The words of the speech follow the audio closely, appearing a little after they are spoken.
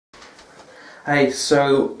Hey,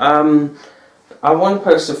 I want to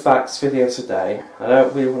post a facts video today. I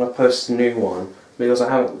don't really want to post a new one because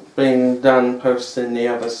I haven't been done posting the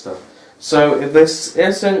other stuff. So if this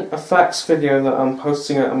isn't a facts video that I'm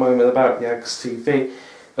posting at the moment about Yags TV,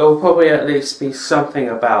 it will probably at least be something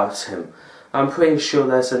about him. I'm pretty sure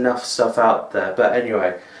there's enough stuff out there, but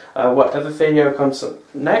anyway, whatever video comes up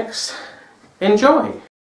next, enjoy!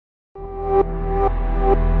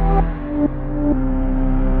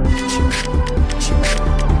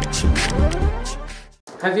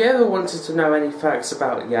 Have you ever wanted to know any facts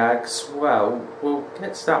about Yags? Well, we'll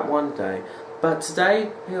get to that one day. But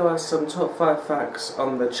today, here are some top 5 facts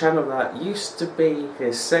on the channel that used to be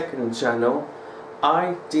his second channel,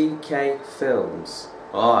 IDK Films.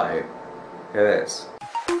 Alright, here it is.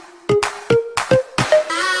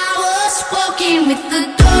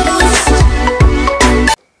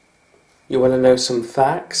 You want to know some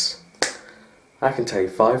facts? I can tell you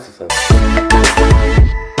 5 of them.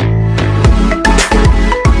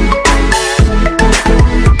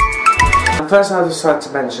 First, I decided to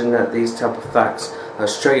mention that these type of facts are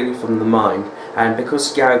straightly from the mind, and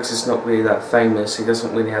because Yags is not really that famous, he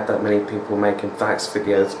doesn't really have that many people making facts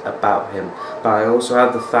videos about him. But I also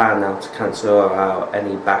have the fan now to cancel out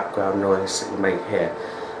any background noise that you may hear,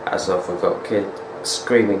 as if we've got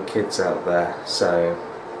screaming kids out there. So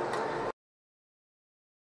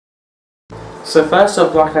first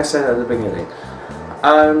off, like I said at the beginning,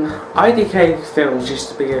 IDK Films used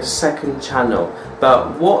to be a second channel,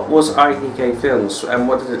 but what was IDK Films and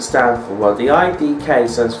what did it stand for? Well, the IDK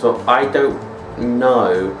stands for I Don't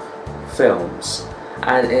Know Films,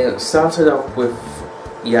 and it started off with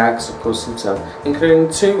Yags, of course, himself, including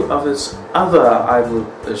 2 other, I would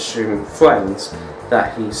assume, friends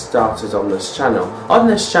that he started on this channel. On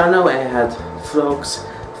this channel it had vlogs,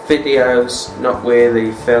 videos, not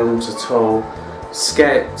really films at all,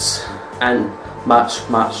 skits, and much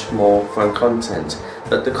more fun content.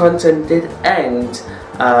 But the content did end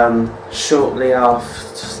shortly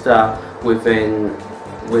after, within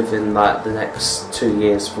like the next 2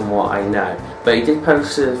 years from what I know. But he did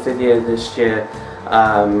post a video this year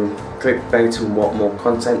clickbaiting what more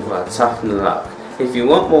content. Well, tough luck. If you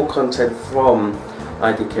want more content from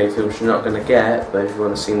IDK Films, you're not going to get, but if you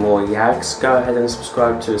want to see more Yags, go ahead and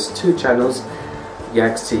subscribe to his 2 channels,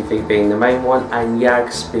 Yags TV being the main one and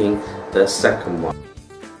Yags being the second one.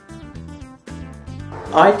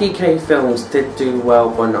 IDK Films did do well,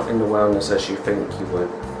 but not in the wellness as you think you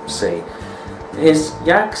would see. His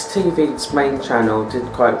Yags TV's main channel did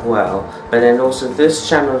quite well, but then also this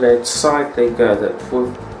channel did slightly good.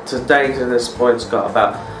 Today to this point it's got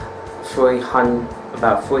about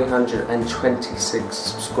 326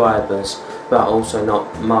 subscribers, but also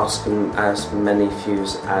not masking as many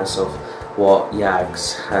views as of what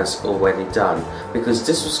Yags has already done, because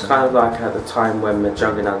this was kind of like at the time when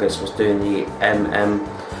McJuggernuggets was doing the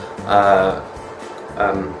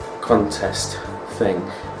contest thing,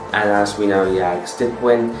 and as we know Yags did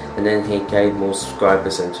win, and then he gained more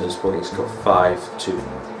subscribers, and to this point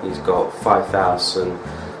he's got 5,000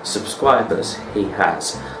 subscribers he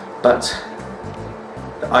has. But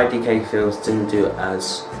the IDK Films didn't do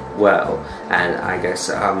as well, and I guess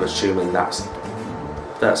I'm assuming that's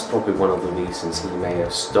probably one of the reasons he may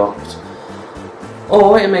have stopped.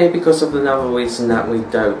 Or it may be because of another reason that we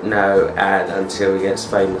don't know, and until he gets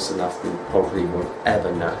famous enough we probably won't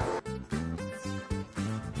ever know.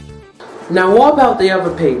 Now what about the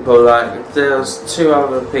other people? Like, there's 2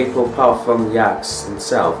 other people apart from Yags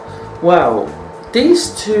himself. Well,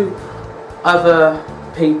 these 2 other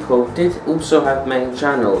people did also have main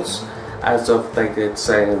channels, as of they did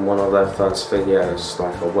say in one of their first videos,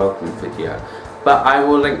 like a welcome video. But I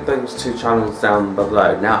will link those 2 channels down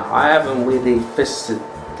below. Now, I haven't really visited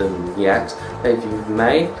them yet, but if you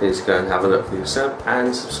may, please go and have a look for yourself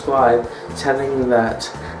and subscribe, telling that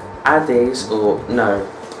Addies, or no,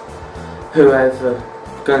 whoever,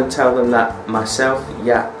 go and tell them that myself,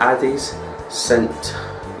 yeah, Addies, sent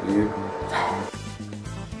you there.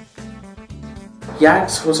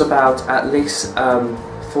 Yags was about at least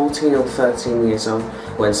 14 or 13 years old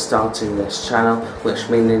when starting this channel, which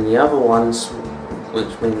means the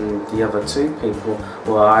other 2 people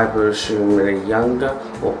were either assumed really younger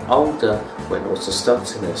or older when also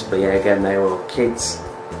starting this. But yeah, again, they were kids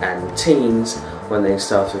and teens when they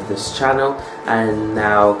started this channel, and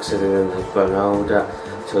now considering they've grown older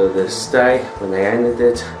to this day, when they ended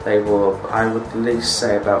it, they were, I would at least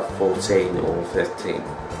say, about 14 or 15.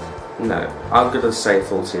 No, I'm gonna say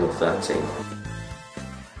 14 or 13.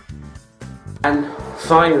 And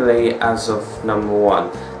finally, as of number 1,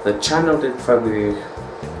 the channel did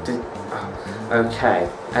okay,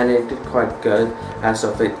 and it did quite good, as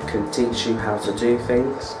of it can teach you how to do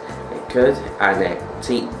things. It could,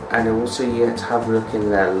 and also you get to have a look in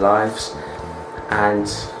their lives, and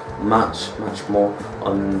much more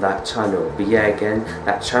on that channel. But yeah, again,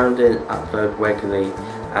 that channel didn't upload regularly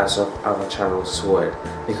as of other channels would,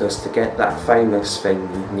 because to get that famous thing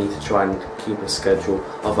you need to try and keep a schedule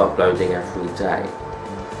of uploading every day.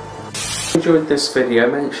 If you enjoyed this video,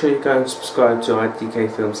 make sure you go and subscribe to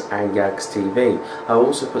IDK Films and Yags TV. I'll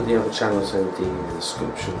also put the other channels in the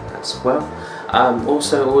description as well.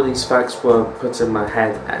 Also, all these facts were put in my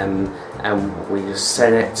head, and we just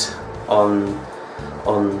said it on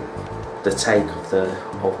the take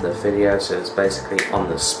of the video, so it's basically on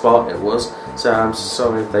the spot. It was, so I'm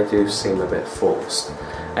sorry if they do seem a bit forced.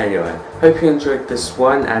 Anyway, hope you enjoyed this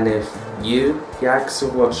one, and if you, Yags,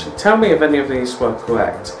 are watching, tell me if any of these were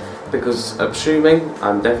correct, because assuming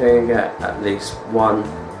I'm definitely gonna get at least one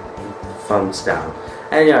thumbs down.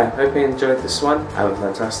 Anyway, hope you enjoyed this one. Have a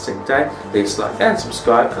fantastic day. Please like and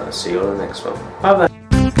subscribe, and I'll see you on the next one. Bye bye.